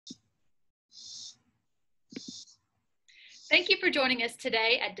Thank you for joining us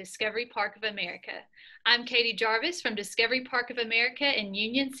today at Discovery Park of America. I'm Katie Jarvis from Discovery Park of America in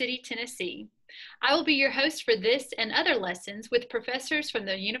Union City, Tennessee. I will be your host for this and other lessons with professors from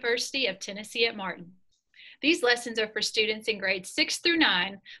the University of Tennessee at Martin. These lessons are for students in grades 6 through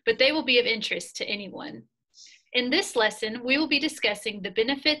 9, but they will be of interest to anyone. In this lesson, we will be discussing the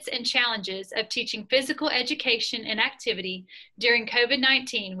benefits and challenges of teaching physical education and activity during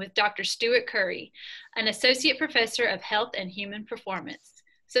COVID-19 with Dr. Stuart Currie, an Associate Professor of Health and Human Performance.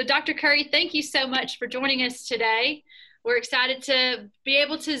 So Dr. Currie, thank you so much for joining us today. We're excited to be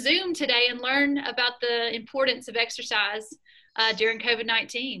able to Zoom today and learn about the importance of exercise during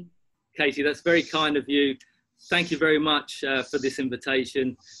COVID-19. Katie, that's very kind of you. Thank you very much for this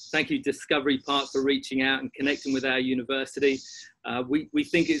invitation. Thank you, Discovery Park, for reaching out and connecting with our university. We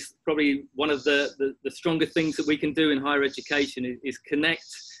think it's probably one of the stronger things that we can do in higher education is connect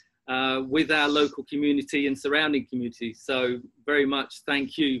with our local community and surrounding communities. So very much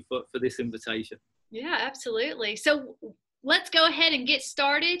thank you for this invitation. Yeah, absolutely. So let's go ahead and get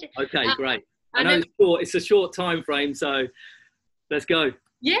started. Okay, great. I know it's a short time frame, so let's go.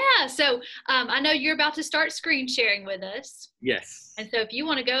 Yeah, so I know you're about to start screen sharing with us. Yes. And so if you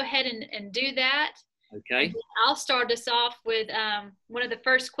want to go ahead and do that. Okay. I'll start us off with one of the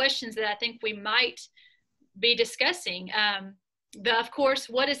first questions that I think we might be discussing. Of course,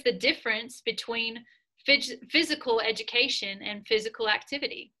 what is the difference between physical education and physical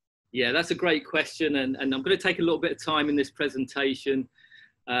activity? Yeah, that's a great question. And I'm going to take a little bit of time in this presentation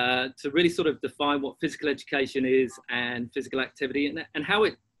to really sort of define what physical education is and physical activity and how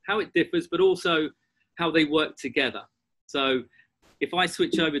it differs, but also how they work together. So if I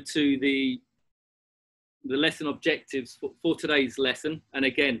switch over to the lesson objectives for today's lesson, and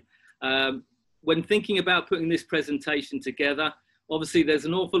again, when thinking about putting this presentation together, obviously there's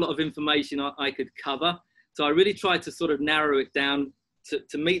an awful lot of information I could cover. So I really tried to sort of narrow it down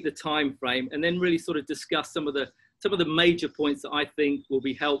to meet the time frame and then really sort of discuss some of the major points that I think will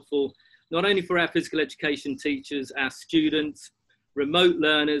be helpful, not only for our physical education teachers, our students, remote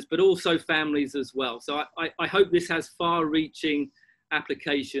learners, but also families as well. So I hope this has far-reaching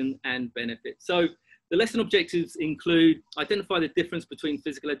application and benefit. So the lesson objectives include identify the difference between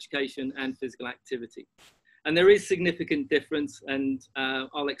physical education and physical activity. And there is significant difference, and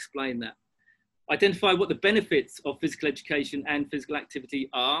I'll explain that. Identify what the benefits of physical education and physical activity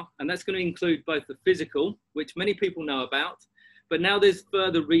are, and that's going to include both the physical, which many people know about, but now there's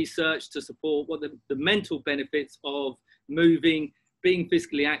further research to support what the mental benefits of moving, being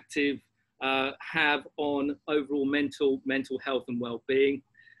physically active have on overall mental health and well-being.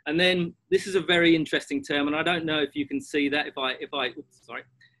 And then this is a very interesting term, and I don't know if you can see that if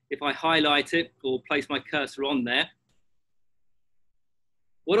I highlight it or place my cursor on there.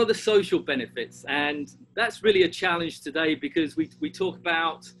 What are the social benefits? And that's really a challenge today because we talk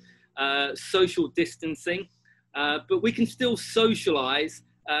about social distancing, but we can still socialize,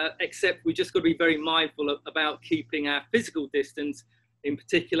 except we just got to be very mindful about keeping our physical distance, in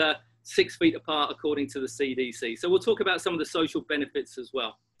particular 6 feet apart according to the CDC. So we'll talk about some of the social benefits as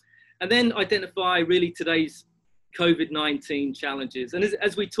well. And then identify really today's COVID-19 challenges. And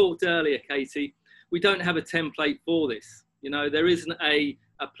as we talked earlier, Katie, we don't have a template for this. You know, there isn't a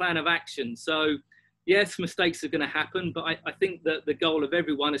plan of action. So yes, mistakes are going to happen, but I think that the goal of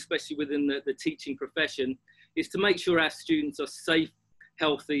everyone, especially within the teaching profession, is to make sure our students are safe,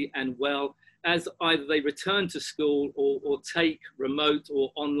 healthy and well as either they return to school or take remote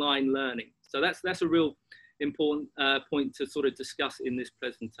or online learning. So that's a real important point to sort of discuss in this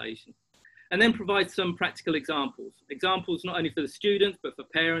presentation. And then provide some practical examples. Examples not only for the students, but for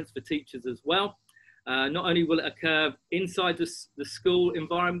parents, for teachers as well. Not only will it occur inside the school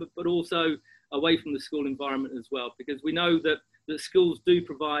environment, but also away from the school environment as well, because we know that schools do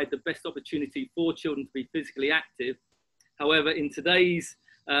provide the best opportunity for children to be physically active. However, in today's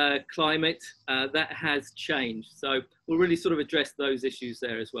climate, that has changed. So we'll really sort of address those issues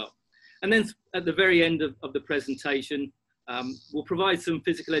there as well. And then at the very end of the presentation, we'll provide some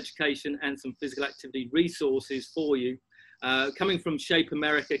physical education and some physical activity resources for you, coming from Shape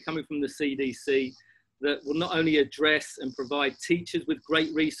America, coming from the CDC, that will not only address and provide teachers with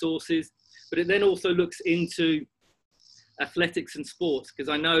great resources, but it then also looks into athletics and sports, because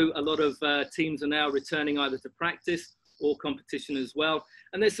I know a lot of teams are now returning either to practice or competition as well.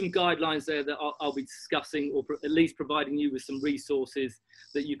 And there's some guidelines there that I'll be discussing, or at least providing you with some resources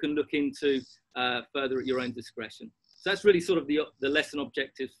that you can look into further at your own discretion. So that's really sort of the lesson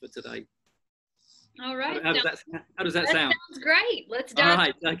objectives for today. All right. How does that sound? Sounds great. Let's dive. All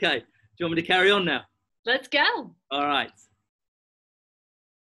right. Okay. Do you want me to carry on now? Let's go. All right.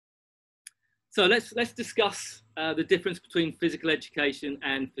 So let's discuss the difference between physical education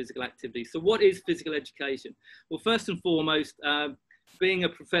and physical activity. So what is physical education? Well, first and foremost, being a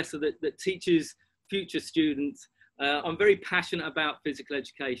professor that teaches future students, I'm very passionate about physical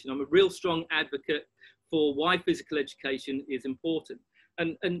education. I'm a real strong advocate for why physical education is important.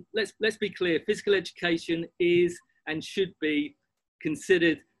 And let's be clear, physical education is and should be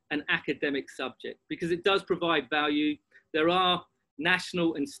considered an academic subject because it does provide value. There are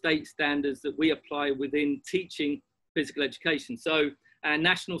national and state standards that we apply within teaching physical education. So our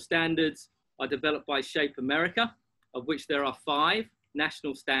national standards are developed by Shape America, of which there are 5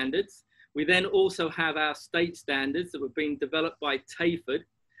 national standards. We then also have our state standards that were being developed by TAFERD,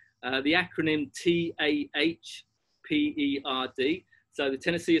 the acronym TAHPERD, so the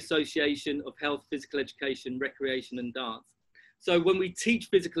Tennessee Association of Health, Physical Education, Recreation and Dance. So when we teach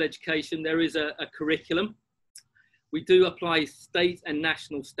physical education, there is a curriculum. We do apply state and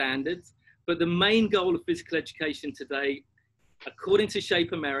national standards, but the main goal of physical education today, according to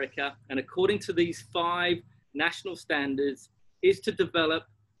Shape America and according to these 5 national standards, is to develop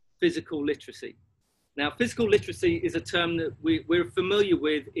physical literacy. Now, physical literacy is a term that we're familiar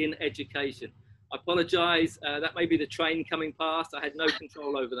with in education. I apologize, that may be the train coming past. I had no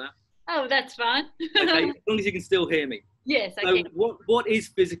control over that. Oh, that's fine. Okay, as long as you can still hear me. Yes, I can. What is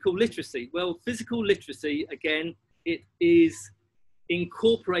physical literacy? Well, physical literacy, again, it is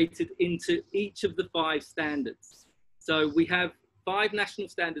incorporated into each of the 5 standards. So we have 5 national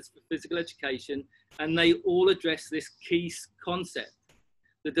standards for physical education, and they all address this key concept,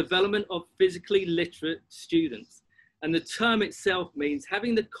 the development of physically literate students. And the term itself means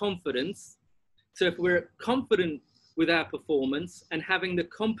having the confidence. So if we're confident with our performance and having the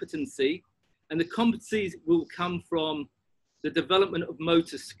competency, and the competencies will come from the development of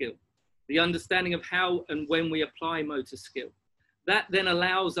motor skill, the understanding of how and when we apply motor skill. That then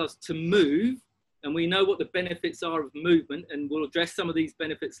allows us to move, and we know what the benefits are of movement, and we'll address some of these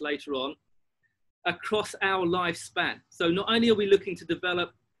benefits later on, across our lifespan. So not only are we looking to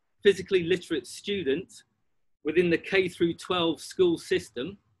develop physically literate students within the K through 12 school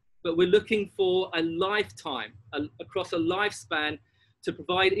system, but we're looking for a lifetime, across a lifespan, to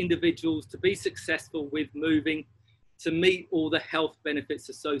provide individuals to be successful with moving, to meet all the health benefits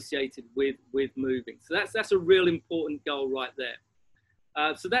associated with moving. So that's a real important goal right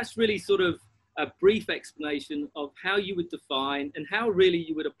there. So that's really sort of a brief explanation of how you would define and how really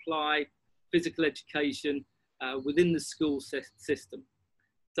you would apply physical education within the school system.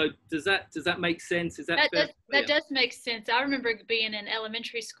 So does that make sense? Is that fair? That does make sense. I remember being in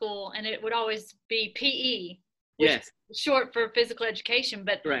elementary school and it would always be PE. Yes. Short for physical education,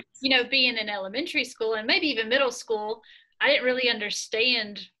 but correct. You know, being in elementary school and maybe even middle school, I didn't really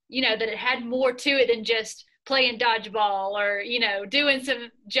understand, you know, that it had more to it than just playing dodgeball or, you know, doing some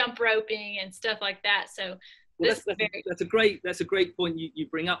jump roping and stuff like that. So well, that's a great point you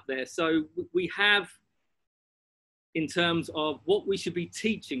bring up there. So we have, in terms of what we should be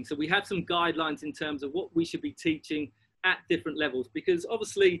teaching, so we have some guidelines in terms of what we should be teaching at different levels, because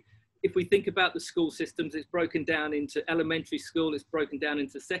obviously if we think about the school systems, it's broken down into elementary school, it's broken down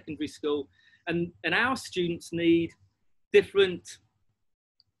into secondary school, and our students need different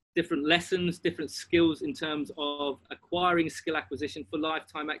lessons, different skills in terms of acquiring skill acquisition for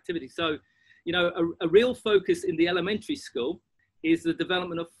lifetime activity. So, you know, a real focus in the elementary school is the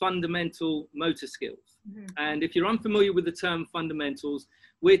development of fundamental motor skills. Mm-hmm. And if you're unfamiliar with the term fundamentals,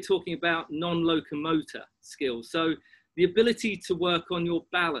 we're talking about non-locomotor skills. So the ability to work on your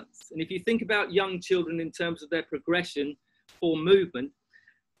balance. And if you think about young children in terms of their progression for movement,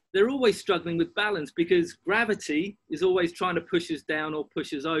 they're always struggling with balance because gravity is always trying to push us down or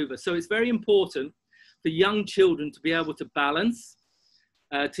push us over. So it's very important for young children to be able to balance,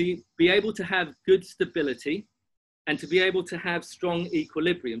 to be able to have good stability, and to be able to have strong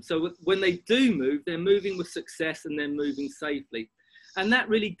equilibrium. So when they do move, they're moving with success and they're moving safely. And that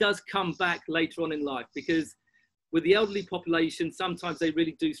really does come back later on in life, because with the elderly population, sometimes they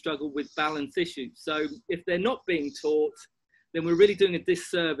really do struggle with balance issues. So if they're not being taught, then we're really doing a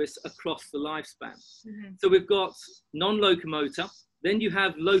disservice across the lifespan. Mm-hmm. So we've got non-locomotor, then you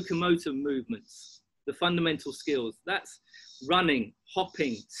have locomotor movements, the fundamental skills. That's running,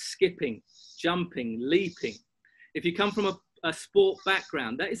 hopping, skipping, jumping, leaping. If you come from a sport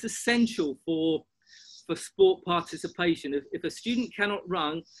background, that is essential for sport participation. If a student cannot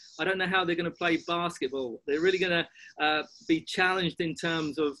run, I don't know how they're going to play basketball. They're really going to be challenged in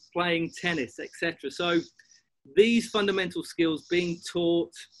terms of playing tennis, etc. So these fundamental skills being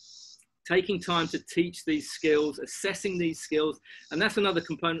taught, taking time to teach these skills, assessing these skills, and that's another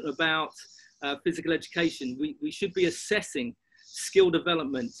component about physical education. We should be assessing skill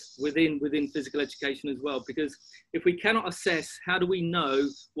development within physical education as well, because if we cannot assess, how do we know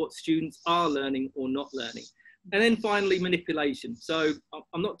what students are learning or not learning? And then finally, manipulation. So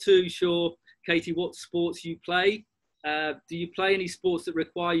I'm not too sure, Katie, what sports you play. Do you play any sports that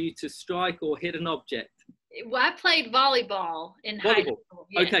require you to strike or hit an object? Well, I played volleyball in high school.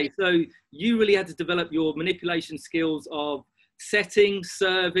 Yes. Okay, so you really had to develop your manipulation skills of setting,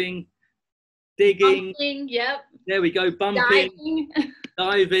 serving, digging. Bumping, yep. There we go, bumping,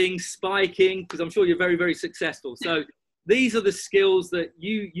 diving, spiking, because I'm sure you're very, very successful. So these are the skills that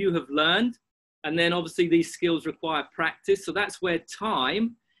you have learned. And then obviously these skills require practice. So that's where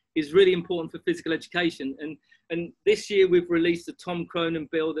time is really important for physical education. And this year we've released the Tom Cronin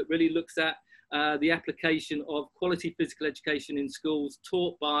bill that really looks at the application of quality physical education in schools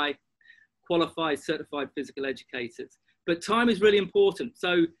taught by qualified, certified physical educators. But time is really important.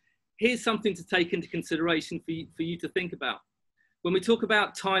 So here's something to take into consideration for you to think about. When we talk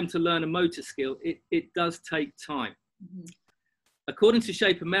about time to learn a motor skill, it does take time. Mm-hmm. According to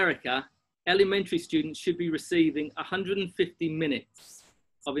Shape America, elementary students should be receiving 150 minutes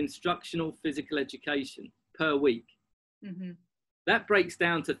of instructional physical education per week. Mm-hmm. That breaks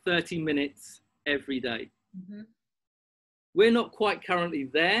down to 30 minutes every day. Mm-hmm. We're not quite currently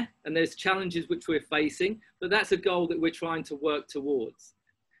there, and there's challenges which we're facing, but that's a goal that we're trying to work towards.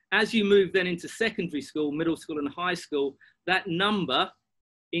 As you move then into secondary school, middle school and high school, that number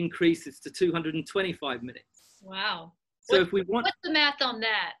increases to 225 minutes. Wow. So if we want... What's the math on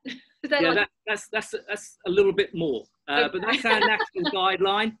that? That's a little bit more, okay. But that's our national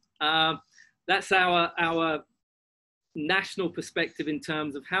guideline. That's our national perspective in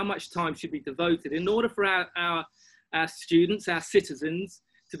terms of how much time should be devoted in order for our students, our citizens,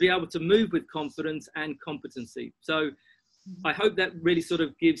 to be able to move with confidence and competency. So I hope that really sort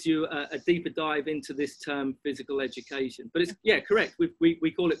of gives you a deeper dive into this term physical education. But it's, yeah, correct.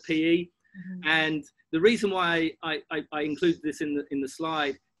 We call it PE. Mm-hmm. And the reason why I included this in the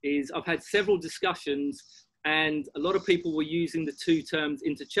slide is I've had several discussions and a lot of people were using the two terms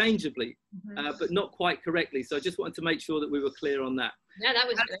interchangeably, mm-hmm. But not quite correctly. So I just wanted to make sure that we were clear on that. Yeah, that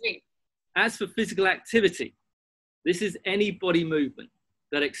was great. As for physical activity, this is any body movement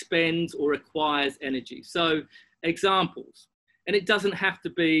that expends or requires energy. So examples, and it doesn't have to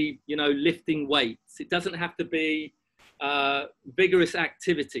be, lifting weights. It doesn't have to be vigorous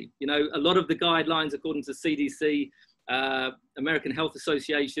activity. A lot of the guidelines, according to CDC, American Health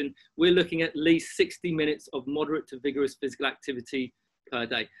Association, we're looking at least 60 minutes of moderate to vigorous physical activity per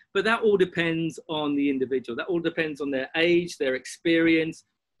day. But that all depends on the individual. That all depends on their age, their experience,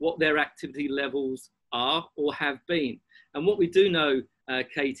 what their activity levels are or have been. And what we do know,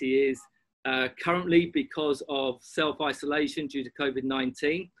 Katie, is currently, because of self-isolation due to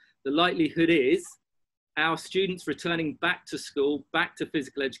COVID-19, the likelihood is our students returning back to school, back to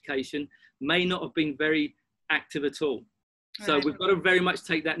physical education, may not have been very active at all. So we've got to very much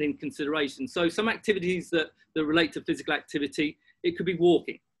take that in consideration. So some activities that relate to physical activity, it could be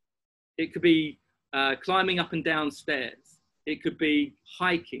walking. It could be climbing up and down stairs. It could be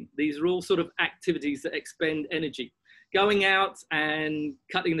hiking. These are all sort of activities that expend energy. Going out and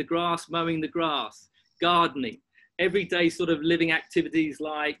cutting the grass, mowing the grass, gardening, everyday sort of living activities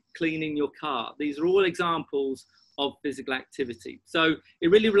like cleaning your car. These are all examples of physical activity. So it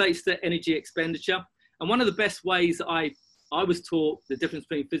really relates to energy expenditure. And one of the best ways that I was taught the difference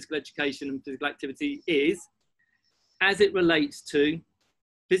between physical education and physical activity is, as it relates to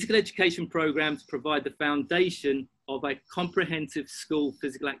physical education programs, provide the foundation of a comprehensive school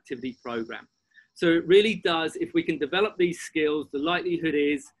physical activity program. So it really does, if we can develop these skills, the likelihood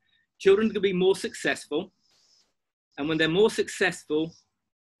is children are going to be more successful. And when they're more successful,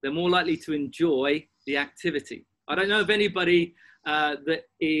 they're more likely to enjoy the activity. I don't know of anybody that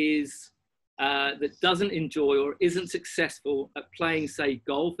doesn't enjoy or isn't successful at playing, say,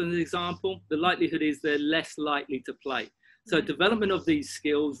 golf, as an example. The likelihood is they're less likely to play. So development of these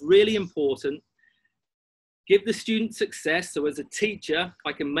skills, really important. Give the student success. So as a teacher,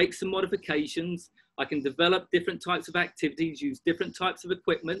 I can make some modifications. I can develop different types of activities, use different types of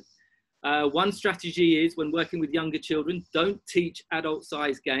equipment. One strategy is, when working with younger children, don't teach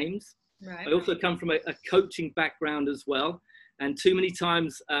adult-sized games. Right. I also come from a coaching background as well. And too many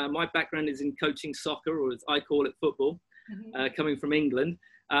times, my background is in coaching soccer, or as I call it, football, coming from England.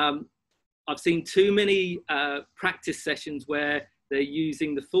 I've seen too many practice sessions where they're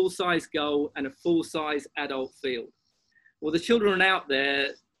using the full-size goal and a full-size adult field. Well, the children are out there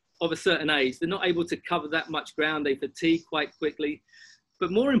of a certain age. They're not able to cover that much ground. They fatigue quite quickly. But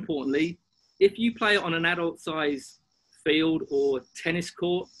more importantly, if you play it on an adult-size field or tennis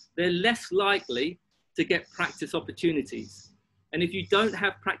court, they're less likely to get practice opportunities. And if you don't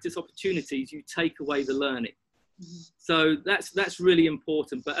have practice opportunities, you take away the learning. So that's really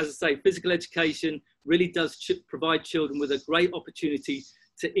important. But as I say, physical education really does provide children with a great opportunity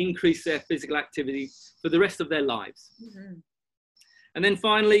to increase their physical activity for the rest of their lives. And then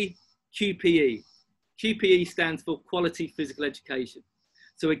finally, QPE. QPE stands for Quality Physical Education.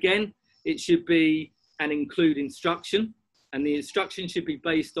 So again, it should be and include instruction, and the instruction should be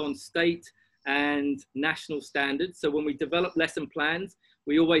based on state and national standards. So when we develop lesson plans,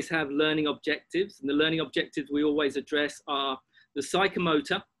 we always have learning objectives, and the learning objectives we always address are the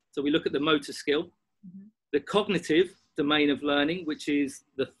psychomotor, so we look at the motor skill, the cognitive domain of learning, which is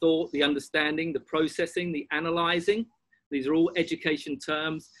the thought, the understanding, the processing, the analyzing. These are all education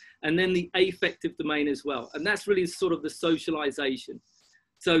terms. And then the affective domain as well. And that's really sort of the socialization.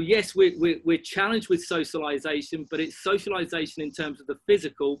 So yes, we're challenged with socialization, but it's socialization in terms of the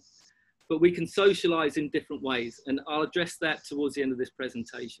physical, but we can socialize in different ways. And I'll address that towards the end of this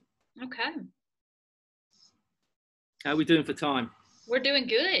presentation. Okay. How are we doing for time? We're doing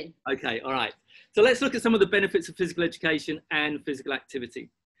good. Okay, all right. So let's look at some of the benefits of physical education and physical activity.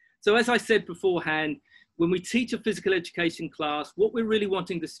 So as I said beforehand, when we teach a physical education class, what we're really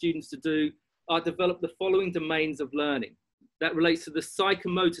wanting the students to do are develop the following domains of learning. That relates to the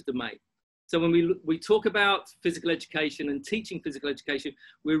psychomotor domain. So when we talk about physical education and teaching physical education,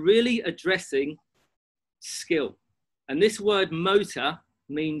 we're really addressing skill. And this word motor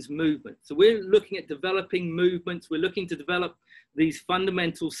means movement. So we're looking at developing movements. We're looking to develop these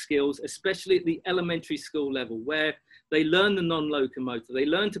fundamental skills, especially at the elementary school level, where they learn the non-locomotor, they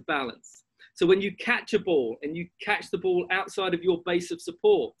learn to balance. So when you catch a ball and you catch the ball outside of your base of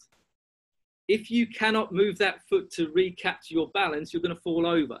support, if you cannot move that foot to recapture your balance, you're going to fall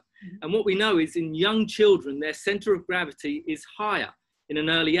over. And what we know is in young children, their center of gravity is higher in an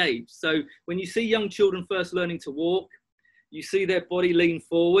early age. So when you see young children first learning to walk, you see their body lean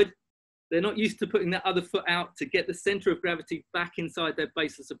forward. They're not used to putting that other foot out to get the center of gravity back inside their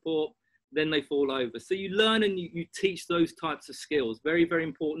base of support. Then they fall over. So you learn and you teach those types of skills. Very, very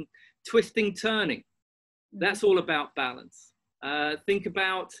important. Twisting, turning. That's all about balance. Think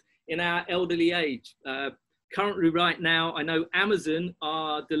about in our elderly age. Currently right now, I know Amazon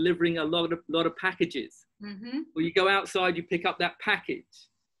are delivering a lot of packages. Well, you go outside, you pick up that package.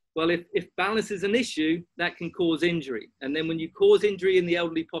 Well, if balance is an issue, that can cause injury. And then when you cause injury in the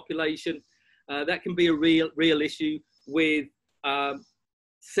elderly population, that can be a real issue with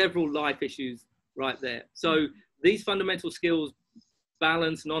several life issues right there. So these fundamental skills,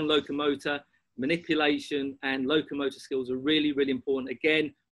 balance, non-locomotor, manipulation, and locomotor skills are really, really important,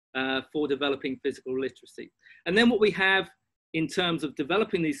 again, for developing physical literacy. And then what we have in terms of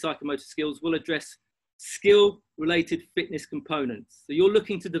developing these psychomotor skills, we'll address skill-related fitness components. So you're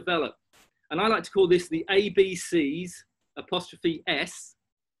looking to develop, and I like to call this the ABCs, apostrophe S.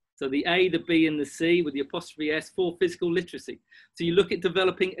 So the A, the B, and the C with the apostrophe S for physical literacy. So you look at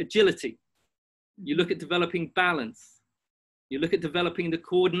developing agility. You look at developing balance. You look at developing the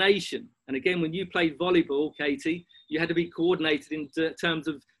coordination. And again, when you played volleyball, Katie, you had to be coordinated in terms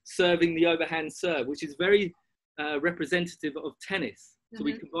of serving the overhand serve, which is very representative of tennis. So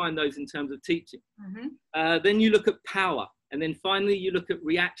we combine those in terms of teaching. Then you look at power. And then finally, you look at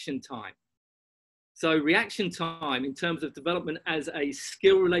reaction time. So reaction time in terms of development as a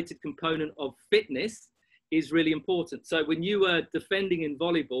skill-related component of fitness is really important. So when you were defending in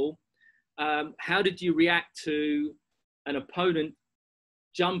volleyball, how did you react to an opponent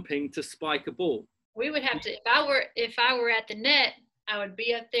jumping to spike a ball? We would have to, if I were at the net, I would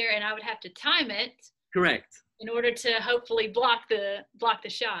be up there and I would have to time it. Correct. In order to hopefully block the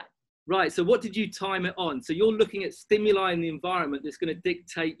shot. Right, so what did you time it on? So you're looking at stimuli in the environment that's going to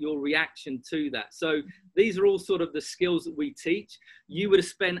dictate your reaction to that. So these are all sort of the skills that we teach. You would have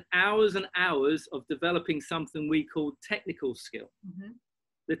spent hours and hours of developing something we call technical skill.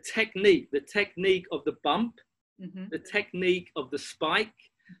 The technique of the bump, the technique of the spike,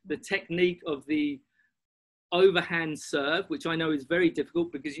 the technique of the overhand serve, which I know is very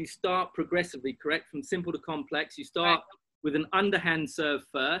difficult because you start progressively, correct, from simple to complex. You start with an underhand serve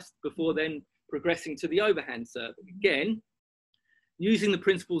first before then progressing to the overhand serve. Again, using the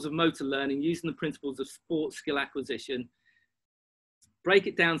principles of motor learning, using the principles of sports skill acquisition, break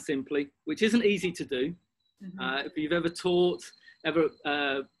it down simply, which isn't easy to do. If you've ever taught,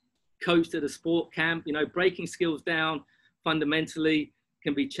 coached at a sport camp, you know, breaking skills down fundamentally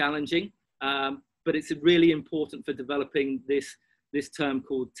can be challenging. But it's really important for developing this term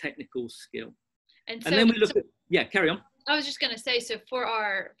called technical skill. And then we look at, yeah, carry on. I was just going to say, so for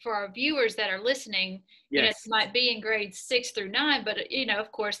our viewers that are listening, you know, it Yes, might be in grades 6 through 9, but you know,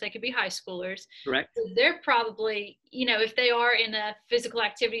 of course, they could be high schoolers. correct. So they're probably, you know, if they are in a physical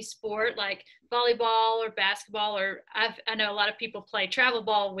activity sport like volleyball or basketball, or I know a lot of people play travel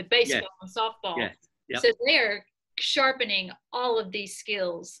ball with Yes, baseball and softball. yes, yep. So they're sharpening all of these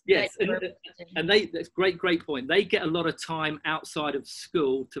skills that Yes, you're and that's great point. They get a lot of time outside of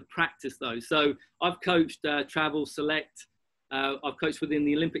school to practice those. So I've coached travel select. I've coached within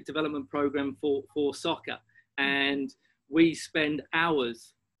the Olympic Development Program for soccer, and we spend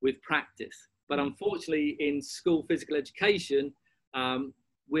hours with practice. But unfortunately, in school physical education,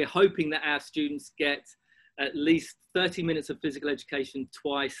 we're hoping that our students get at least 30 minutes of physical education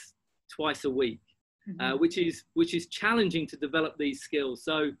twice a week. Which is challenging to develop these skills.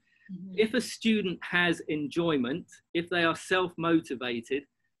 So if a student has enjoyment, if they are self-motivated,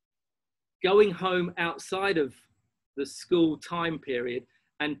 going home outside of the school time period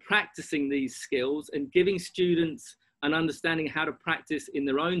and practicing these skills and giving students an understanding how to practice in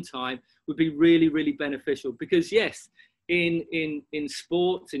their own time would be really, really beneficial. Because yes, in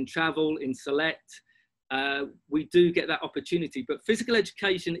sports, in travel, in select, we do get that opportunity. But physical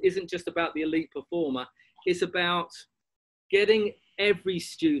education isn't just about the elite performer. It's about getting every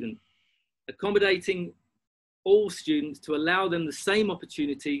student, accommodating all students to allow them the same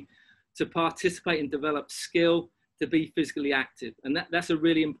opportunity to participate and develop skill, to be physically active. And that's a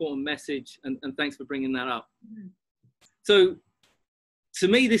really important message. And thanks for bringing that up. So to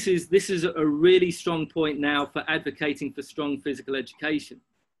me, this is a really strong point now for advocating for strong physical education.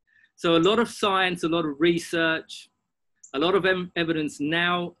 So a lot of science, a lot of research, a lot of evidence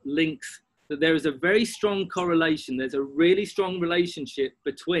now links that there is a very strong correlation. There's a really strong relationship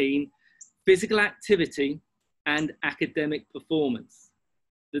between physical activity and academic performance.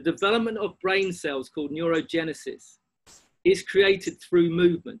 The development of brain cells called neurogenesis is created through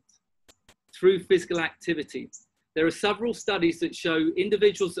movement, through physical activity. There are several studies that show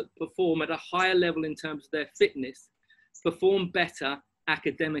individuals that perform at a higher level in terms of their fitness perform better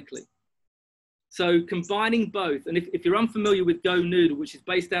academically. So combining both, and if you're unfamiliar with Go Noodle, which is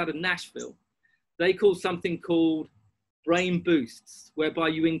based out of Nashville, they call something called brain boosts, whereby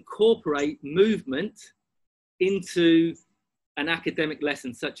you incorporate movement into an academic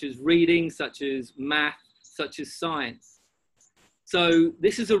lesson, such as reading, such as math, such as science. So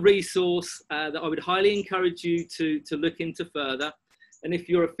this is a resource that I would highly encourage you to look into further. And if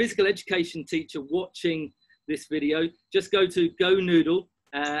you're a physical education teacher watching this video, just go to Go Noodle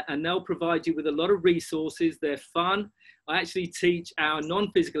and they'll provide you with a lot of resources. They're fun. I actually teach our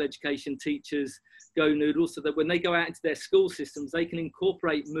non-physical education teachers Go Noodle so that when they go out into their school systems, they can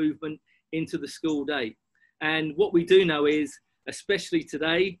incorporate movement into the school day. And what we do know is, especially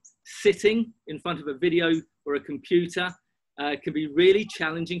today, sitting in front of a video or a computer can be really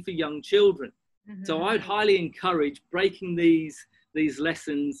challenging for young children. So I would highly encourage breaking these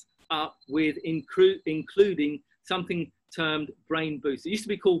lessons up with including something termed brain boosts. It used to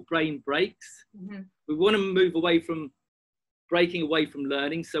be called brain breaks. We want to move away from breaking away from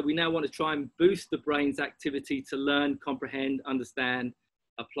learning. So we now want to try and boost the brain's activity to learn, comprehend, understand,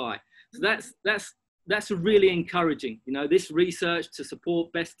 apply. So that's really encouraging. You know, this research to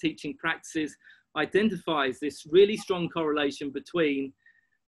support best teaching practices identifies this really strong correlation between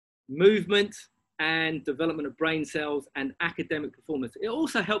movement and development of brain cells and academic performance. It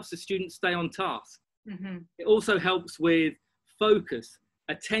also helps the students stay on task. It also helps with focus,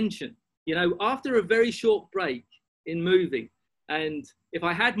 attention. You know, after a very short break in moving, and if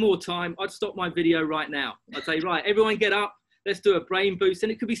I had more time, I'd stop my video right now. I'd say, right, everyone get up, let's do a brain boost.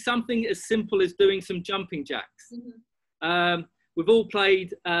 And it could be something as simple as doing some jumping jacks. We've all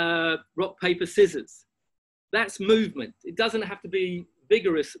played rock, paper, scissors. That's movement. It doesn't have to be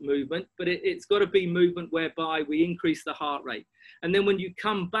vigorous movement, but it's got to be movement whereby we increase the heart rate. And then when you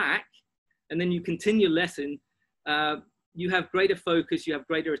come back and then you continue lesson, you have greater focus, you have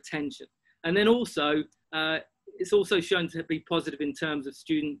greater attention. And then also, it's also shown to be positive in terms of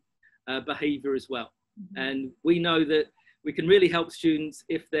student behavior as well. And we know that we can really help students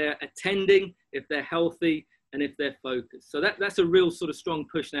if they're attending, if they're healthy, and if they're focused. So that's a real sort of strong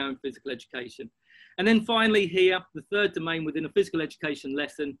push now in physical education. And then finally here, the third domain within a physical education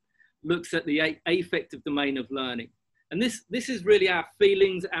lesson looks at the affective domain of learning. And this is really our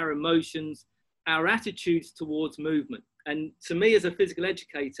feelings, our emotions, our attitudes towards movement. And to me as a physical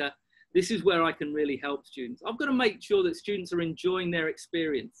educator, this is where I can really help students. I've got to make sure that students are enjoying their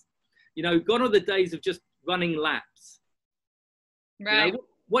experience. You know, gone are the days of just running laps. Right. You know,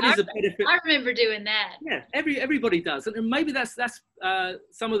 what is the benefit? I remember doing that. Yeah, everybody does. And maybe that's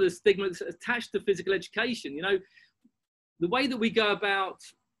some of the stigmas attached to physical education. You know, the way that we go about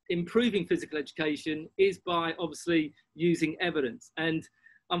improving physical education is by obviously using evidence. And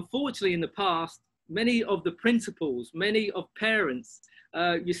unfortunately, in the past, many of the principals, many of parents,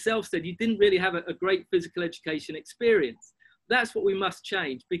 yourself said you didn't really have a great physical education experience. That's what we must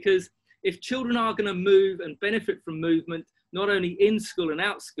change, because if children are going to move and benefit from movement, not only in school and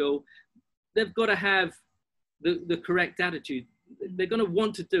out school, they've got to have the correct attitude. They're going to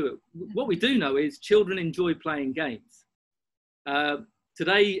want to do it. What we do know is children enjoy playing games.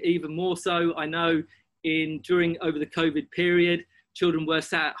 Today, even more so, I know over the COVID period, children were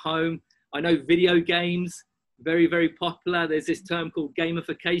sat at home. I know video games, very, very popular. There's this term called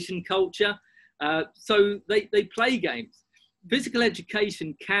gamification culture. So they play games. Physical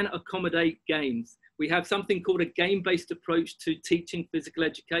education can accommodate games. We have something called a game-based approach to teaching physical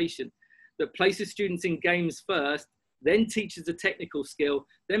education that places students in games first, then teaches a technical skill,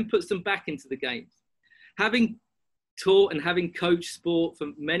 then puts them back into the games. Having taught and having coached sport for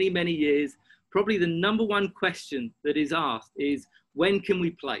many, many years, probably the number one question that is asked is, when can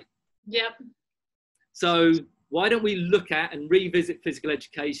we play? Yep. So why don't we look at and revisit physical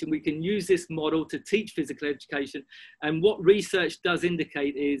education? We can use this model to teach physical education. And what research does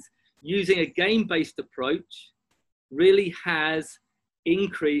indicate is using a game-based approach really has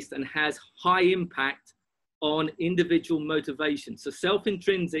increased and has high impact on individual motivation. So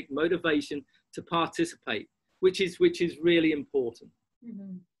self-intrinsic motivation to participate, which is really important.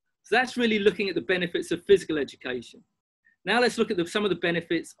 Mm-hmm. So that's really looking at the benefits of physical education. Now let's look at some of the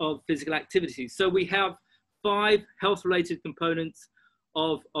benefits of physical activity. So we have 5 health-related components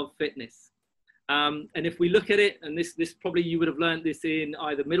of fitness. And if we look at it, and this probably you would have learned this in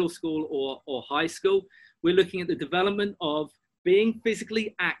either middle school or high school, we're looking at the development of being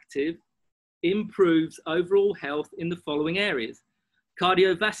physically active improves overall health in the following areas: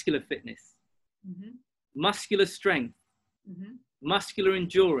 cardiovascular fitness, mm-hmm. muscular strength, mm-hmm. muscular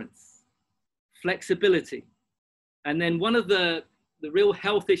endurance, flexibility. And then one of the real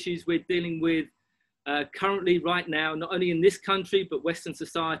health issues we're dealing with currently right now, not only in this country, but Western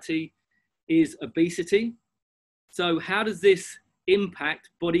society, is obesity. So how does this impact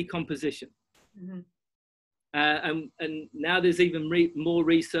body composition? Mm-hmm. And now there's even more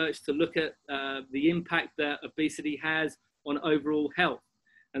research to look at the impact that obesity has on overall health.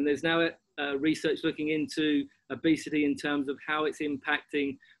 And there's now research looking into obesity in terms of how it's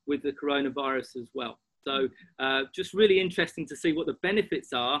impacting with the coronavirus as well. So just really interesting to see what the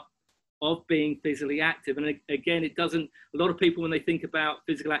benefits are of being physically active. And again, a lot of people, when they think about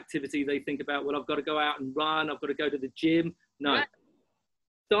physical activity, they think about, well, I've got to go out and run, I've got to go to the gym. No. Right.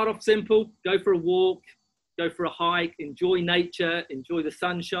 Start off simple, go for a walk, go for a hike, enjoy nature, enjoy the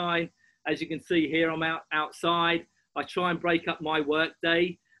sunshine. As you can see here, I'm outside. I try and break up my work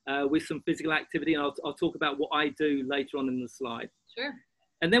day with some physical activity, and I'll talk about what I do later on in the slide. Sure.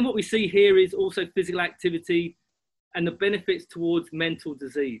 And then what we see here is also physical activity and the benefits towards mental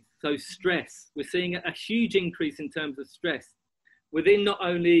disease. So stress, we're seeing a huge increase in terms of stress within not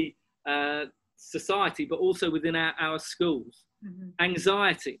only society, but also within our schools. Mm-hmm.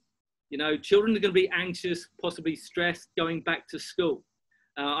 Anxiety, children are going to be anxious, possibly stressed going back to school.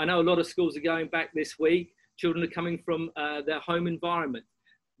 I know a lot of schools are going back this week. Children are coming from their home environment.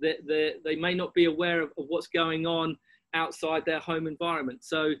 They may not be aware of what's going on outside their home environment.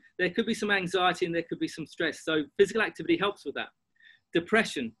 So there could be some anxiety and there could be some stress. So physical activity helps with that.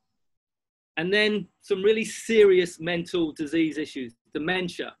 Depression. And then some really serious mental disease issues,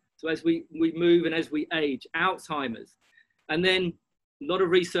 dementia. So as we move and as we age, Alzheimer's. And then a lot of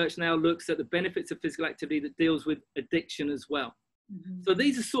research now looks at the benefits of physical activity that deals with addiction as well. Mm-hmm. So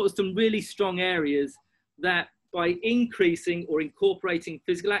these are sort of some really strong areas that by increasing or incorporating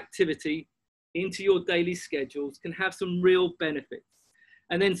physical activity into your daily schedules can have some real benefits.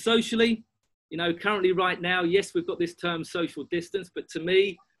 And then socially, currently right now, yes, we've got this term social distance, but to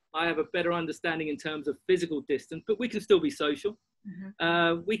me, I have a better understanding in terms of physical distance, but we can still be social.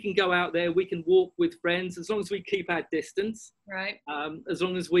 Mm-hmm. We can go out there, we can walk with friends, as long as we keep our distance. Right. As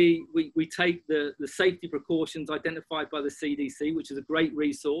long as we take the safety precautions identified by the CDC, which is a great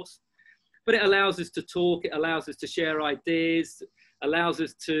resource. But it allows us to talk, it allows us to share ideas, allows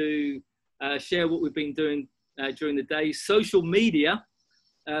us to share what we've been doing during the day. Social media,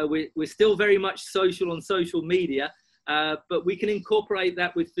 we're still very much social on social media, but we can incorporate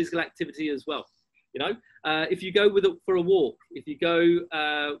that with physical activity as well. If you go for a walk, if you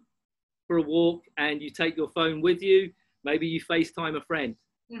go for a walk and you take your phone with you, maybe you FaceTime a friend.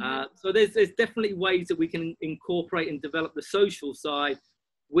 Mm-hmm. So there's definitely ways that we can incorporate and develop the social side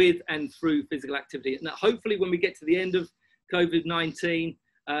with and through physical activity. And that hopefully when we get to the end of COVID-19,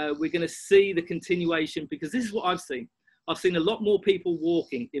 we're going to see the continuation, because this is what I've seen. I've seen a lot more people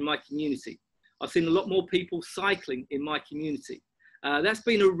walking in my community. I've seen a lot more people cycling in my community. That's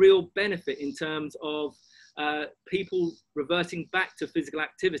been a real benefit in terms of people reverting back to physical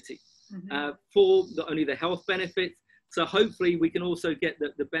activity for not only the health benefits, so hopefully we can also get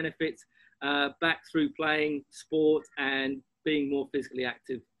the benefits back through playing sport and being more physically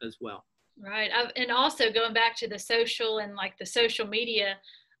active as well. Right. And also going back to the social and like the social media,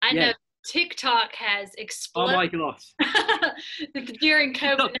 I know TikTok has exploded. Oh my gosh. During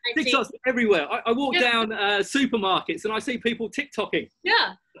COVID-19. TikTok's everywhere. I walk down supermarkets and I see people TikToking.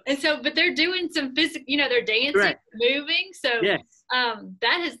 Yeah. And so, but they're doing some physical, you know, they're dancing, Correct. moving. So yes.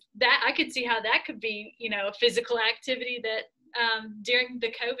 that I could see how that could be, you know, a physical activity that during the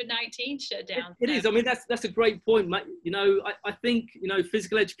COVID-19 shutdown. It is. I mean, that's a great point, mate. You know, I think, you know,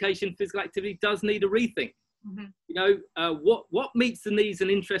 physical education, physical activity does need a rethink. You know, what meets the needs and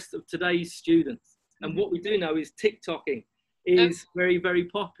interests of today's students? And what we do know is TikToking is very, very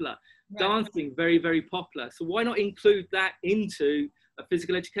popular. Right. Dancing, very, very popular. So why not include that into a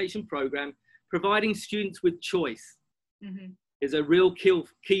physical education program? Providing students with choice is a real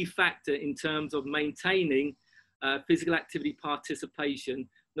key factor in terms of maintaining physical activity participation,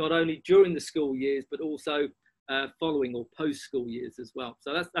 not only during the school years, but also following or post-school years as well.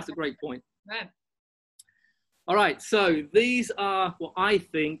 So that's a great point. Right. All right, so these are what I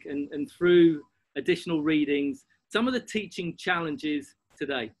think, and through additional readings, some of the teaching challenges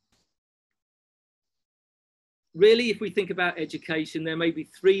today. Really, if we think about education, there may be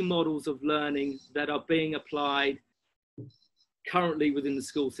 3 models of learning that are being applied currently within the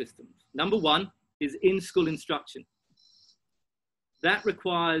school system. Number 1 is in-school instruction. That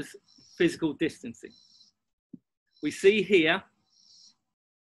requires physical distancing. We see here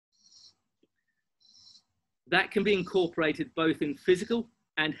that can be incorporated both in physical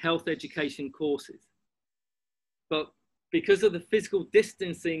and health education courses. But because of the physical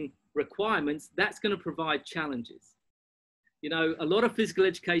distancing requirements, that's going to provide challenges. You know, a lot of physical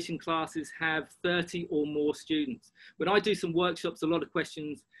education classes have 30 or more students. When I do some workshops, a lot of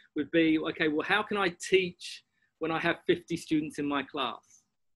questions would be, okay, well, how can I teach when I have 50 students in my class?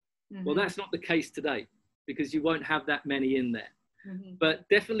 Well, that's not the case today because you won't have that many in there. But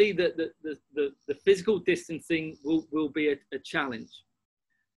definitely the physical distancing will be a challenge.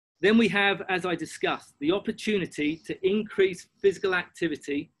 Then we have, as I discussed, the opportunity to increase physical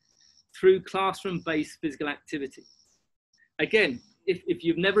activity through classroom-based physical activity. Again, if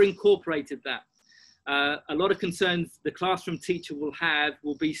you've never incorporated that, a lot of concerns the classroom teacher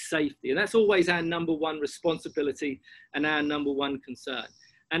will be safety. And that's always our number 1 responsibility and our number 1 concern.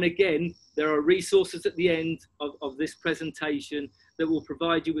 And again, there are resources at the end of this presentation that will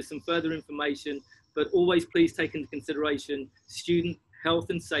provide you with some further information, but always please take into consideration student health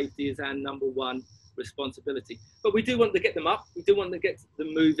and safety is our number 1 responsibility. But we do want to get them up. We do want to get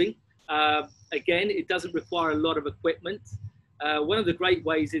them moving. Again, it doesn't require a lot of equipment. One of the great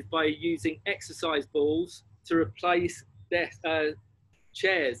ways is by using exercise balls to replace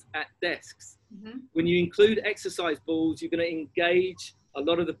chairs at desks. When you include exercise balls, you're going to engage a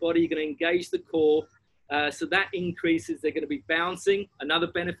lot of the body, you're going to engage the core, so that increases, they're going to be bouncing. Another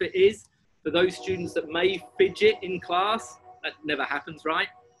benefit is for those students that may fidget in class, that never happens, right?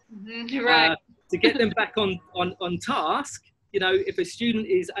 Right. To get them back on task, you know, if a student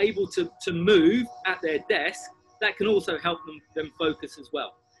is able to move at their desk, that can also help them focus as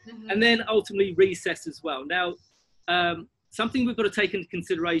well. And then ultimately recess as well. Now, something we've got to take into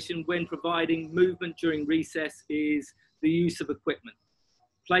consideration when providing movement during recess is the use of equipment.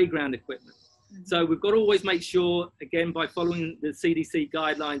 Playground equipment. So we've got to always make sure, again, by following the CDC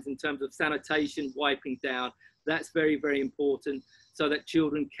guidelines in terms of sanitation, wiping down, that's very, very important so that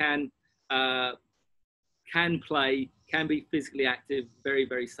children can play, can be physically active very,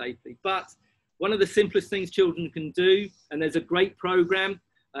 very safely. But one of the simplest things children can do, and there's a great program,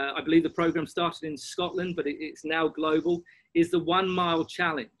 I believe the program started in Scotland, but it's now global, is the 1 mile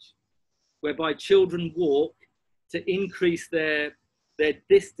challenge, whereby children walk to increase their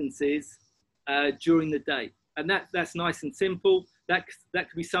distances during the day. And that's nice and simple. That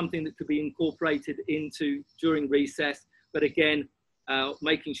could be something that could be incorporated into during recess. But again,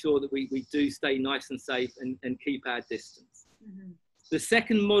 making sure that we do stay nice and safe and keep our distance. The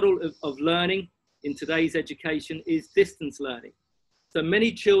second model of learning in today's education is distance learning. So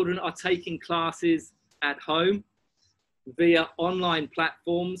many children are taking classes at home via online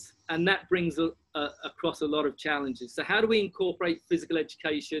platforms, and that brings across a lot of challenges. So how do we incorporate physical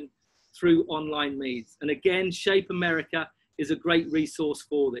education through online means? And again, Shape America is a great resource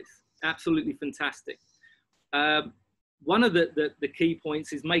for this. Absolutely fantastic. One of the key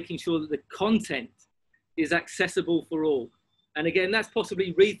points is making sure that the content is accessible for all. And again, that's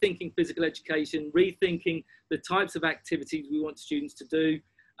possibly rethinking physical education, rethinking the types of activities we want students to do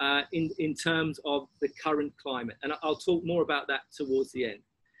in terms of the current climate. And I'll talk more about that towards the end.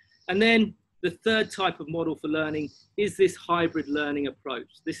 And then the third type of model for learning is this hybrid learning approach.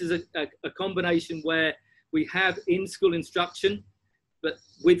 This is a combination where we have in-school instruction, but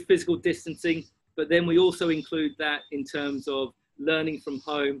with physical distancing, but then we also include that in terms of learning from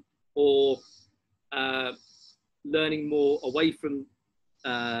home or learning more away from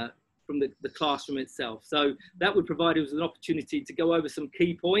the classroom itself. So that would provide us with an opportunity to go over some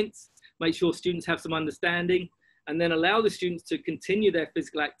key points, make sure students have some understanding, and then allow the students to continue their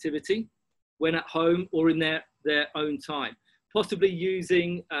physical activity when at home or in their own time, possibly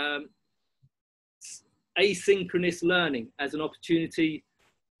using asynchronous learning as an opportunity,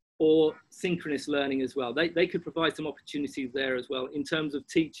 or synchronous learning as well. They could provide some opportunities there as well in terms of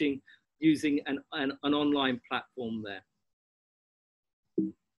teaching using an online platform there.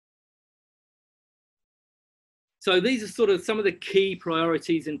 So these are sort of some of the key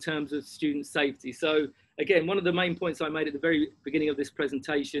priorities in terms of student safety. So again, one of the main points I made at the very beginning of this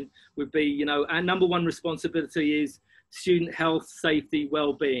presentation would be, you know, our number one responsibility is student health, safety,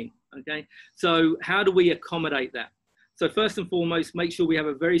 well-being, okay? So how do we accommodate that? So first and foremost, make sure we have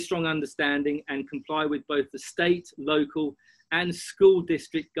a very strong understanding and comply with both the state, local, and school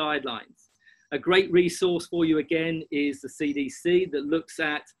district guidelines. A great resource for you again is the CDC that looks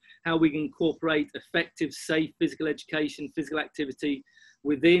at how we can incorporate effective, safe physical education, physical activity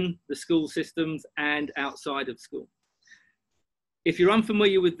within the school systems and outside of school. If you're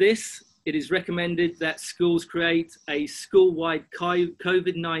unfamiliar with this, it is recommended that schools create a school-wide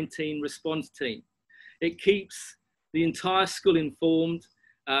COVID-19 response team. It keeps the entire school informed.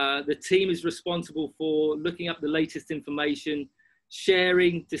 The team is responsible for looking up the latest information,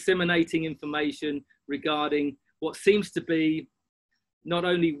 sharing, disseminating information regarding what seems to be not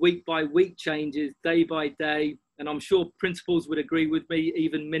only week by week changes, day by day, and I'm sure principals would agree with me,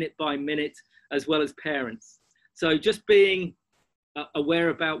 even minute by minute, as well as parents. So just being aware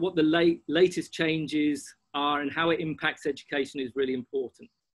about what the latest changes are and how it impacts education is really important.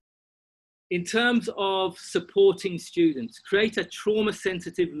 In terms of supporting students, create a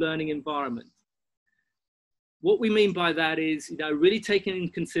trauma-sensitive learning environment. What we mean by that is, you know, really taking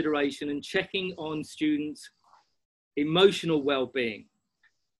into consideration and checking on students' emotional well-being,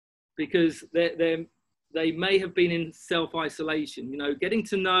 because they may have been in self-isolation. You know, getting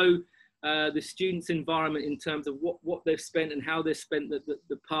to know the student's environment in terms of what they've spent and how they've spent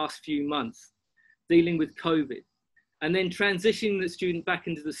the past few months dealing with COVID, and then transitioning the student back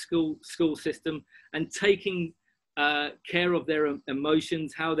into the school system and taking care of their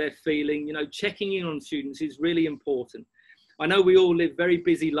emotions, how they're feeling. You know, checking in on students is really important. I know we all live very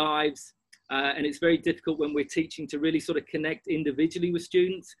busy lives, and it's very difficult when we're teaching to really sort of connect individually with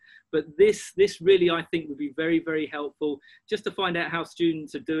students. But this really, I think, would be very, very helpful just to find out how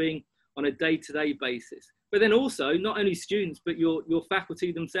students are doing on a day-to-day basis. But then also, not only students, but your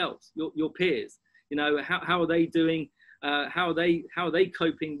faculty themselves, your peers. You know, how are they doing? How are they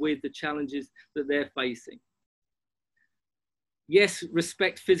coping with the challenges that they're facing? Yes,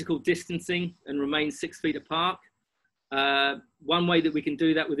 respect physical distancing and remain 6 feet apart. One way that we can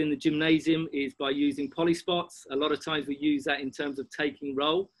do that within the gymnasium is by using polyspots. A lot of times we use that in terms of taking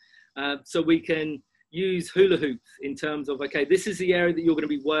roll. So we can use hula hoops in terms of, okay, this is the area that you're going to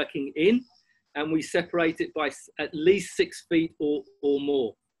be working in, and we separate it by at least 6 feet or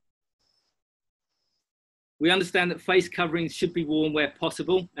more. We understand that face coverings should be worn where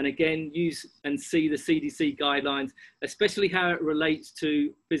possible, and again, use and see the CDC guidelines, especially how it relates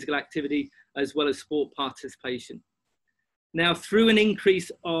to physical activity as well as sport participation. Now, through an increase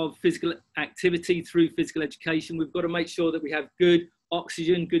of physical activity through physical education, we've got to make sure that we have good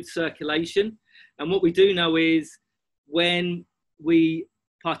oxygen, good circulation. And what we do know is when we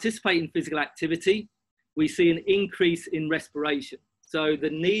participate in physical activity, we see an increase in respiration. So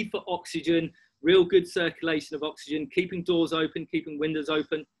the need for oxygen, real good circulation of oxygen, keeping doors open, keeping windows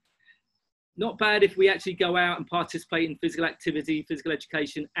open. Not bad if we actually go out and participate in physical activity, physical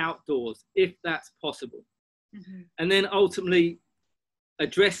education outdoors, if that's possible. Mm-hmm. And then ultimately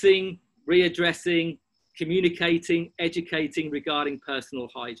addressing, readdressing, communicating, educating regarding personal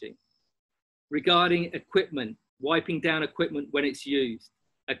hygiene. Regarding equipment, wiping down equipment when it's used.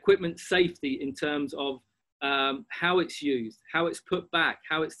 Equipment safety in terms of how it's used, how it's put back,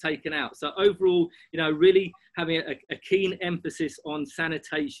 how it's taken out. So overall, you know, really having a keen emphasis on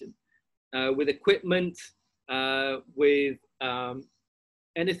sanitation with equipment, with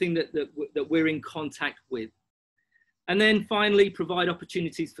anything that we're in contact with. And then finally, provide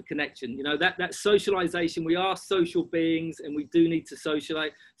opportunities for connection. You know, that socialization, we are social beings and we do need to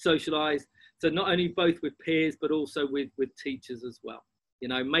socialize. So not only both with peers, but also with teachers as well. You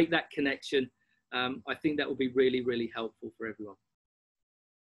know, make that connection. I think that will be really, really helpful for everyone.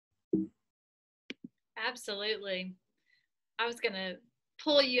 Absolutely. I was going to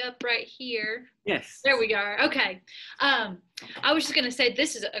pull you up right here. Yes. There we go. Okay. I was just going to say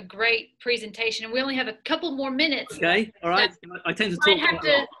this is a great presentation, and we only have a couple more minutes. Okay. All right. So I tend to talk. Might have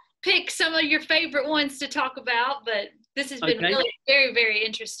to pick some of your favorite ones to talk about, but this has been really very, very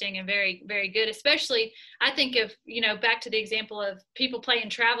interesting and very, very good. Especially, I think of, you know, back to the example of people playing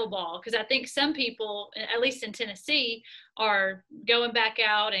travel ball, because I think some people, at least in Tennessee, are going back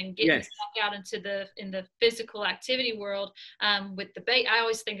out and getting back out into the physical activity world. With I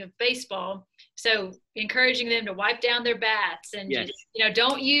always think of baseball, so encouraging them to wipe down their bats and just, you know,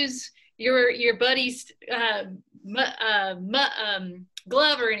 don't use your buddy's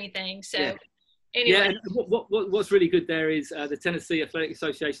glove or anything. So. Anyway. Yeah, and what's really good there is the Tennessee Athletic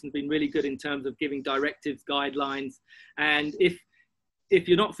Association has been really good in terms of giving directives, guidelines, and if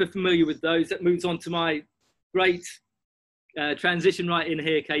you're not familiar with those, that moves on to my great transition right in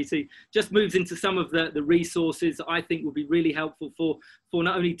here, Katie. Just moves into some of the resources that I think will be really helpful for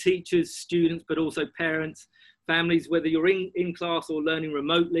not only teachers, students, but also parents, families, whether you're in class or learning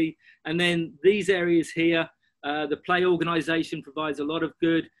remotely. And then these areas here, the play organisation provides a lot of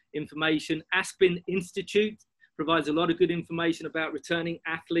good information. Aspen Institute provides a lot of good information about returning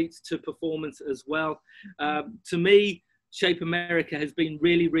athletes to performance as well. To me, Shape America has been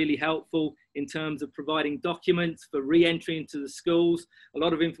really, really helpful in terms of providing documents for re-entry into the schools. A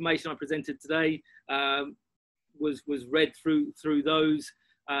lot of information I presented today was read through those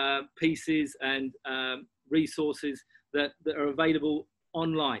pieces and resources that are available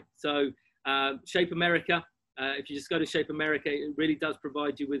online. So Shape America, if you just go to Shape America, it really does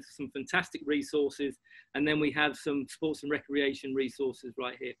provide you with some fantastic resources. And then we have some sports and recreation resources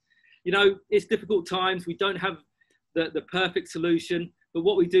right here. You know, it's difficult times. We don't have the perfect solution, but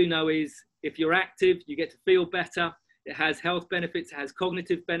what we do know is if you're active, you get to feel better. It has health benefits, it has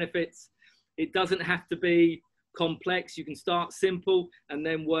cognitive benefits. It doesn't have to be complex. You can start simple and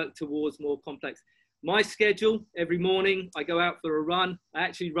then work towards more complex. My schedule, every morning I go out for a run. I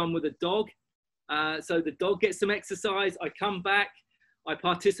actually run with a dog. So the dog gets some exercise. I come back, I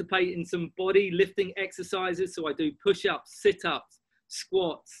participate in some body lifting exercises. So I do push-ups, sit-ups,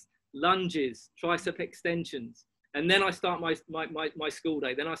 squats, lunges, tricep extensions. And then I start my school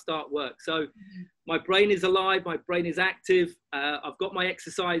day. Then I start work. So my brain is alive, my brain is active. I've got my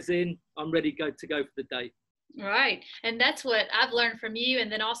exercise in. I'm ready to go for the day. Right. And that's what I've learned from you.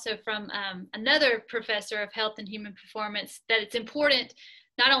 And then also from another professor of health and human performance, that it's important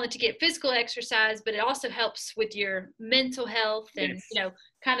not only to get physical exercise, but it also helps with your mental health and, you know,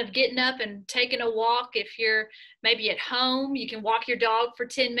 kind of getting up and taking a walk. If you're maybe at home, you can walk your dog for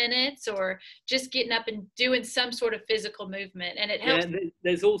 10 minutes or just getting up and doing some sort of physical movement. And it helps. Yeah,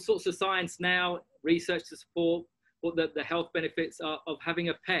 there's all sorts of science now, research to support what the health benefits are of having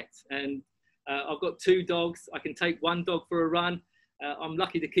a pet. And I've got 2 dogs. I can take one dog for a run. I'm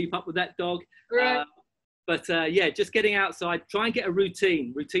lucky to keep up with that dog. Right. But yeah, just getting outside, try and get a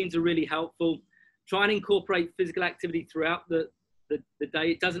routine. Routines are really helpful. Try and incorporate physical activity throughout the day.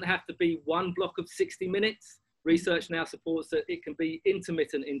 It doesn't have to be one block of 60 minutes. Research now supports that it can be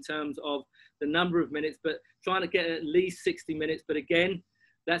intermittent in terms of the number of minutes, but trying to get at least 60 minutes. But again,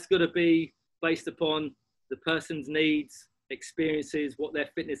 that's got to be based upon the person's needs, experiences, what their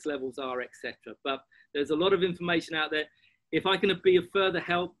fitness levels are, etc. But there's a lot of information out there. If I can be of further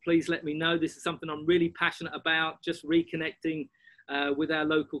help, please let me know. This is something I'm really passionate about, just reconnecting with our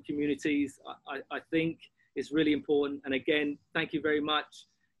local communities. I think it's really important. And again, thank you very much,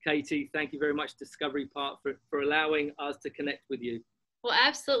 Katie. Thank you very much, Discovery Park, for allowing us to connect with you. Well,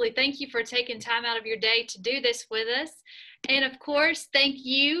 absolutely. Thank you for taking time out of your day to do this with us. And of course, thank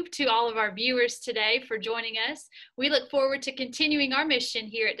you to all of our viewers today for joining us. We look forward to continuing our mission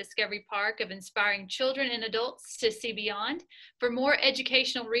here at Discovery Park of inspiring children and adults to see beyond. For more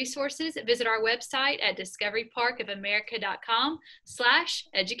educational resources, visit our website at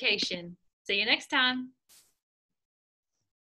discoveryparkofamerica.com/education. See you next time.